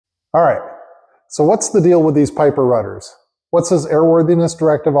All right, so what's the deal with these Piper rudders? What's this Airworthiness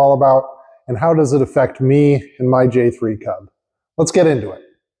Directive all about, and how does it affect me and my J-3 Cub? Let's get into it.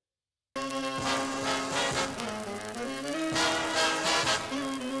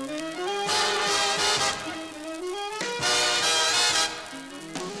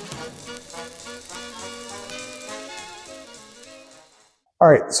 All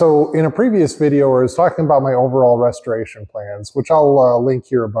right, so in a previous video where I was talking about my overall restoration plans, which I'll link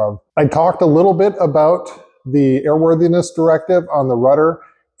here above, I talked a little bit about the Airworthiness Directive on the rudder,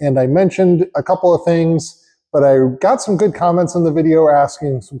 and I mentioned a couple of things, but I got some good comments in the video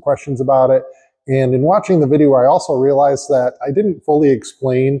asking some questions about it. And in watching the video, I also realized that I didn't fully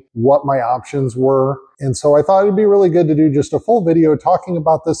explain what my options were. And so I thought it'd be really good to do just a full video talking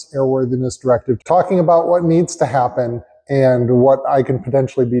about this Airworthiness Directive, talking about what needs to happen and what I can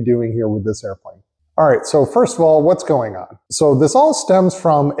potentially be doing here with this airplane. All right, so first of all, what's going on? So this all stems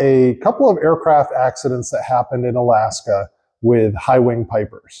from a couple of aircraft accidents that happened in Alaska with high-wing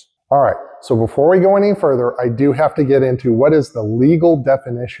Pipers. All right, so before we go any further, I do have to get into what is the legal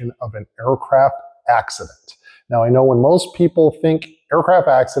definition of an aircraft accident. Now, I know when most people think aircraft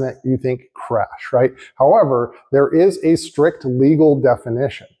accident, you think crash, right? However, there is a strict legal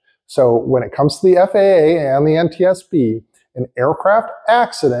definition. So when it comes to the FAA and the NTSB, an aircraft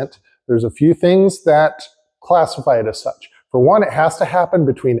accident, there's a few things that classify it as such. For one, it has to happen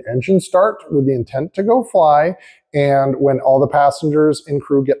between engine start with the intent to go fly and when all the passengers and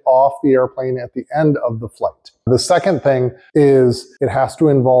crew get off the airplane at the end of the flight. The second thing is it has to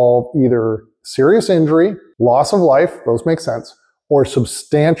involve either serious injury, loss of life, those make sense, or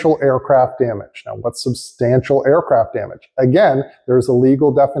substantial aircraft damage. Now, what's substantial aircraft damage? Again, there's a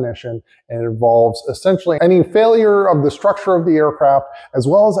legal definition, and it involves essentially any failure of the structure of the aircraft, as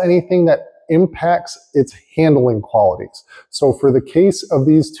well as anything that impacts its handling qualities. So for the case of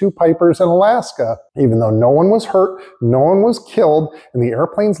these two Pipers in Alaska, even though no one was hurt, no one was killed, and the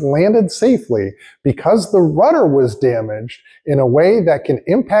airplanes landed safely, because the rudder was damaged in a way that can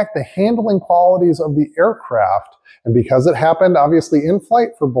impact the handling qualities of the aircraft, and because it happened obviously in flight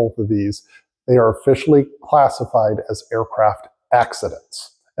for both of these, they are officially classified as aircraft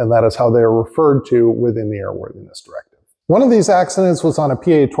accidents. And that is how they are referred to within the Airworthiness Directive. One of these accidents was on a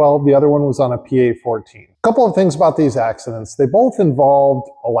PA-12, the other one was on a PA-14. A couple of things about these accidents. They both involved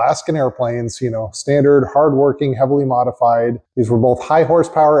Alaskan airplanes, standard, hardworking, heavily modified. These were both high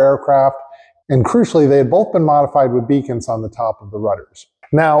horsepower aircraft, and crucially, they had both been modified with beacons on the top of the rudders.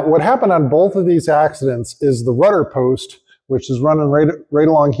 Now, what happened on both of these accidents is the rudder post, which is running right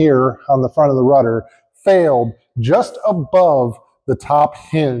along here on the front of the rudder, failed just above the top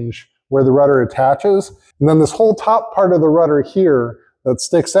hinge where the rudder attaches. And then this whole top part of the rudder here that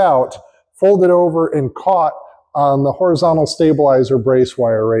sticks out folded over and caught on the horizontal stabilizer brace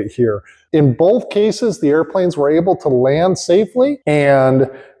wire right here. In both cases, the airplanes were able to land safely, and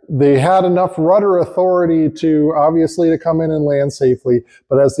they had enough rudder authority to obviously come in and land safely.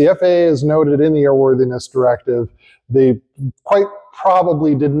 But as the FAA has noted in the Airworthiness Directive, they quite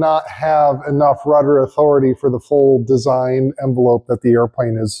probably did not have enough rudder authority for the full design envelope that the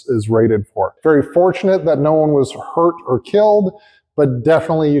airplane is rated for. Very fortunate that no one was hurt or killed, but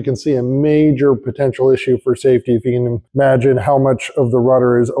definitely you can see a major potential issue for safety if you can imagine how much of the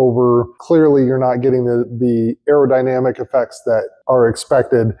rudder is over. Clearly, you're not getting the aerodynamic effects that are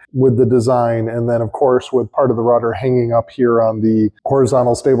expected with the design. And then, of course, with part of the rudder hanging up here on the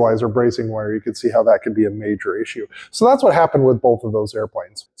horizontal stabilizer bracing wire, you can see how that could be a major issue. So that's what happened with both of those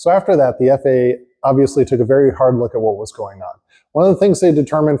airplanes. So after that, the FAA obviously took a very hard look at what was going on. One of the things they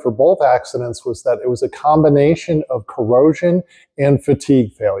determined for both accidents was that it was a combination of corrosion and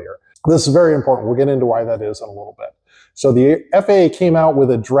fatigue failure. This is very important. We'll get into why that is in a little bit. So the FAA came out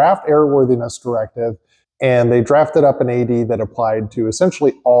with a draft Airworthiness Directive, and they drafted up an AD that applied to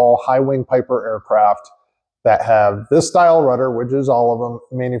essentially all high-wing Piper aircraft that have this style rudder, which is all of them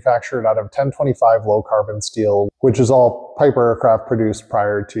manufactured out of 1025 low carbon steel, which is all Piper aircraft produced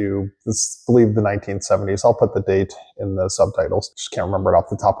prior to, I believe, the 1970s. I'll put the date in the subtitles. Just can't remember it off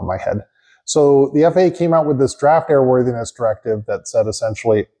the top of my head. So the FAA came out with this draft Airworthiness Directive that said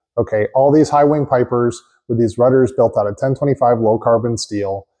essentially, okay, all these high wing Pipers with these rudders built out of 1025 low carbon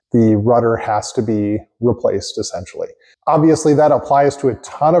steel, the rudder has to be replaced essentially. Obviously that applies to a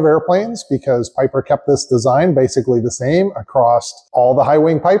ton of airplanes because Piper kept this design basically the same across all the high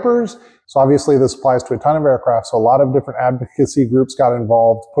wing Pipers. So obviously this applies to a ton of aircraft. So a lot of different advocacy groups got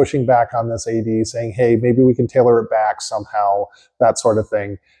involved, pushing back on this AD, saying, hey, maybe we can tailor it back somehow, that sort of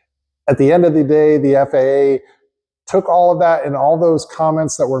thing. At the end of the day, the FAA took all of that, and all those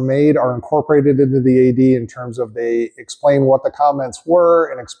comments that were made are incorporated into the AD in terms of they explain what the comments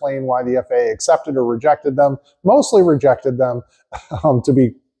were and explain why the FAA accepted or rejected them. Mostly rejected them, to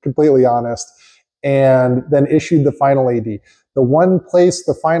be completely honest, and then issued the final AD. The one place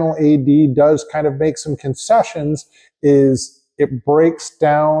the final AD does kind of make some concessions is it breaks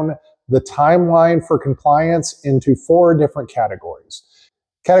down the timeline for compliance into 4 different categories.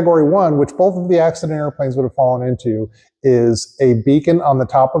 Category 1, which both of the accident airplanes would have fallen into, is a beacon on the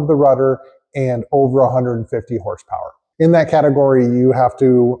top of the rudder and over 150 horsepower. In that category, you have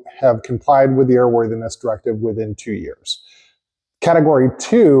to have complied with the Airworthiness Directive within 2 years. Category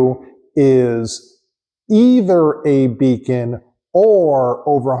 2 is either a beacon or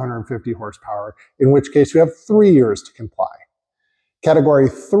over 150 horsepower, in which case you have 3 years to comply. Category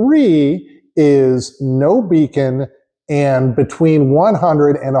 3 is no beacon and between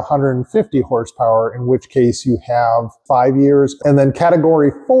 100 and 150 horsepower, in which case you have 5 years. And then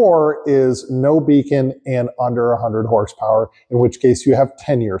category 4 is no beacon and under 100 horsepower, in which case you have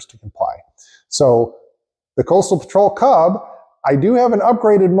 10 years to comply. So the Coastal Patrol Cub, I do have an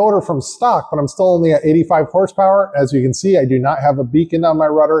upgraded motor from stock, but I'm still only at 85 horsepower. As you can see, I do not have a beacon on my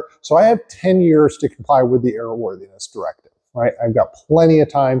rudder, so I have 10 years to comply with the Airworthiness Directive, right? I've got plenty of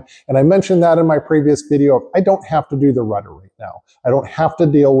time, and I mentioned that in my previous video. I don't have to do the rudder right now. I don't have to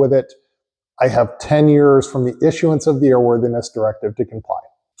deal with it. I have 10 years from the issuance of the Airworthiness Directive to comply.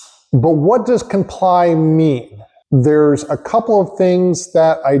 But what does comply mean? There's a couple of things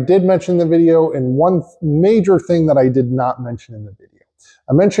that I did mention in the video, and one major thing that I did not mention in the video.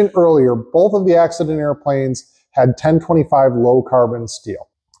 I mentioned earlier, both of the accident airplanes had 1025 low carbon steel.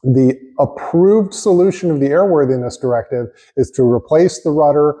 The approved solution of the Airworthiness Directive is to replace the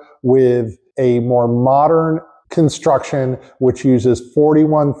rudder with a more modern construction which uses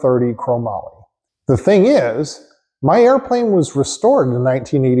 4130 chromoly. The thing is, my airplane was restored in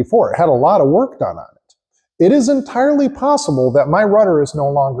 1984. It had a lot of work done on it. It is entirely possible that my rudder is no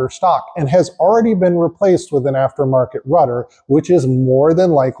longer stock and has already been replaced with an aftermarket rudder, which is more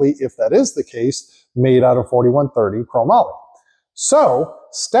than likely, if that is the case, made out of 4130 chromoly. So,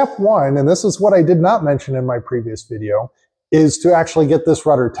 step 1, and this is what I did not mention in my previous video, is to actually get this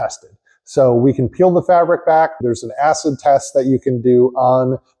rudder tested. So we can peel the fabric back. There's an acid test that you can do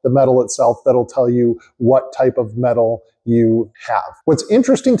on the metal itself that'll tell you what type of metal you have. What's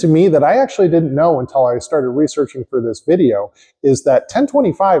interesting to me that I actually didn't know until I started researching for this video is that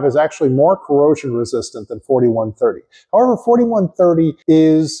 1025 is actually more corrosion resistant than 4130. However, 4130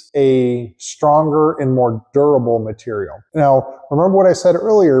 is a stronger and more durable material. Now, remember what I said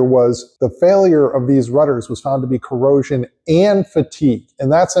earlier was the failure of these rudders was found to be corrosion and fatigue.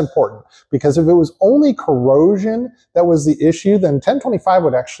 And that's important because if it was only corrosion that was the issue, then 1025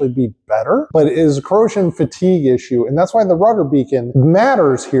 would actually be better, but it is a corrosion fatigue issue. And that's why the rudder beacon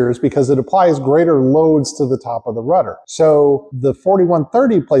matters here, is because it applies greater loads to the top of the rudder. So the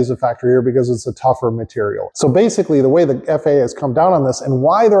 4130 plays a factor here because it's a tougher material. So basically the way the FAA has come down on this and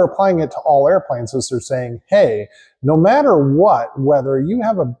why they're applying it to all airplanes is they're saying, hey, no matter what, whether you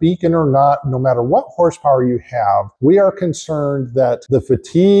have a beacon or not, no matter what horsepower you have, we are concerned that the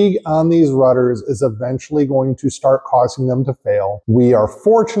fatigue on these rudders is eventually going to start causing them to fail. We are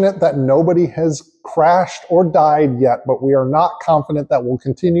fortunate that nobody has crashed or died yet, but we are not confident that will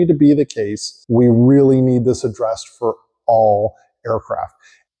continue to be the case. We really need this addressed for all aircraft.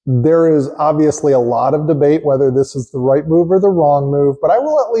 There is obviously a lot of debate whether this is the right move or the wrong move, but I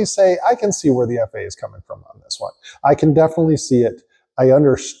will at least say I can see where the FAA is coming from on this one. I can definitely see it. I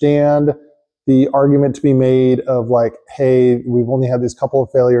understand the argument to be made of like, hey, we've only had these couple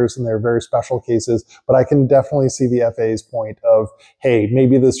of failures and they're very special cases, but I can definitely see the FAA's point of, hey,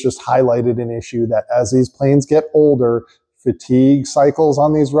 maybe this just highlighted an issue that as these planes get older, fatigue cycles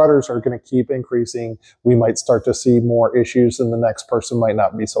on these rudders are going to keep increasing. We might start to see more issues and the next person might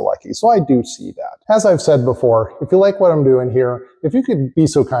not be so lucky. So I do see that. As I've said before, if you like what I'm doing here, if you could be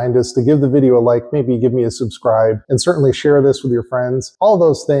so kind as to give the video a like, maybe give me a subscribe, and certainly share this with your friends. All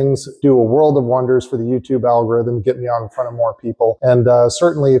those things do a world of wonders for the YouTube algorithm, get me out in front of more people. And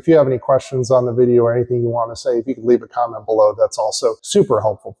certainly if you have any questions on the video or anything you want to say, if you could leave a comment below, that's also super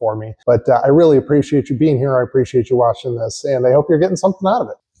helpful for me. But I really appreciate you being here. I appreciate you watching this, and I hope you're getting something out of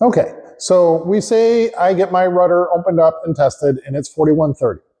it. Okay, so we say I get my rudder opened up and tested and it's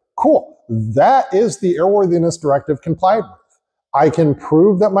 4130. Cool. That is the Airworthiness Directive complied with. I can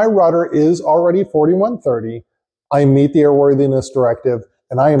prove that my rudder is already 4130. I meet the Airworthiness Directive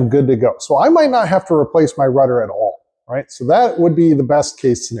and I am good to go. So I might not have to replace my rudder at all, right? So that would be the best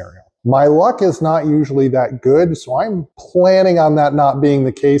case scenario. My luck is not usually that good, so I'm planning on that not being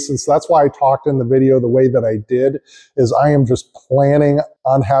the case. And so that's why I talked in the video the way that I did, is I am just planning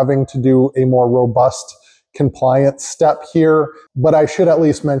on having to do a more robust compliance step here. But I should at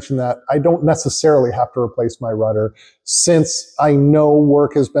least mention that I don't necessarily have to replace my rudder, since I know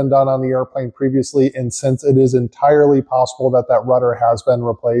work has been done on the airplane previously, and since it is entirely possible that that rudder has been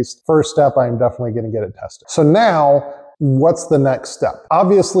replaced. First step, I'm definitely going to get it tested. So now, what's the next step?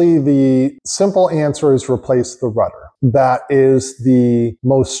 Obviously, the simple answer is replace the rudder. That is the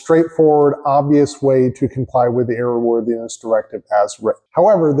most straightforward, obvious way to comply with the Airworthiness Directive as written.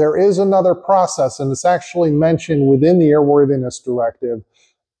 However, there is another process, and it's actually mentioned within the Airworthiness Directive.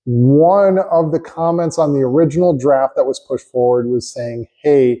 One of the comments on the original draft that was pushed forward was saying,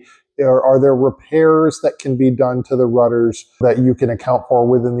 hey, are there repairs that can be done to the rudders that you can account for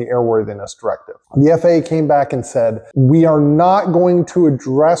within the Airworthiness Directive? The FAA came back and said, we are not going to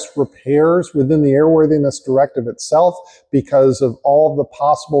address repairs within the Airworthiness Directive itself because of all the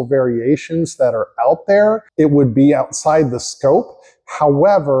possible variations that are out there. It would be outside the scope.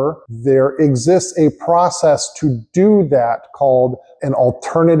 However, there exists a process to do that called an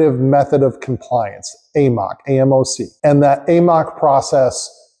alternative method of compliance, AMOC, AMOC. And that AMOC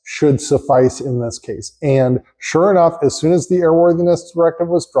process should suffice in this case. And sure enough, as soon as the Airworthiness Directive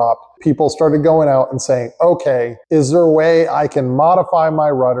was dropped, people started going out and saying, okay, is there a way I can modify my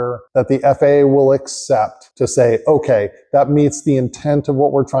rudder that the FAA will accept to say, okay, that meets the intent of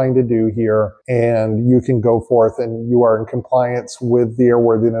what we're trying to do here, and you can go forth and you are in compliance with the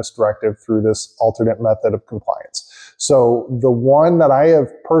Airworthiness Directive through this alternate method of compliance. So the one that I have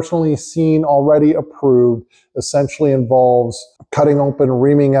personally seen already approved essentially involves cutting open,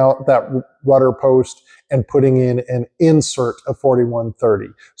 reaming out that rudder post and putting in an insert of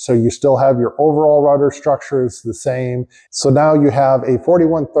 4130. So you still have your overall rudder structure is the same. So now you have a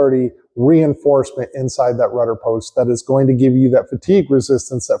 4130 reinforcement inside that rudder post that is going to give you that fatigue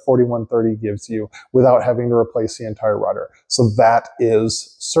resistance that 4130 gives you without having to replace the entire rudder. So that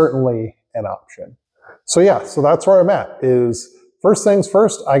is certainly an option. So yeah, so that's where I'm at, is first things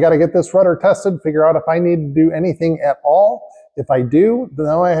first, I got to get this rudder tested, figure out if I need to do anything at all. If I do, then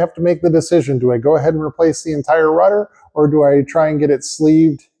now I have to make the decision. Do I go ahead and replace the entire rudder, or do I try and get it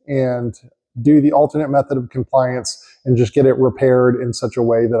sleeved and do the alternate method of compliance and just get it repaired in such a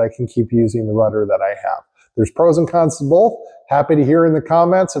way that I can keep using the rudder that I have? There's pros and cons to both. Happy to hear in the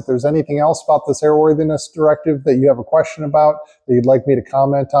comments if there's anything else about this Airworthiness Directive that you have a question about that you'd like me to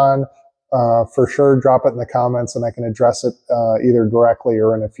comment on. For sure, drop it in the comments and I can address it either directly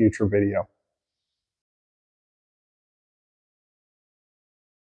or in a future video.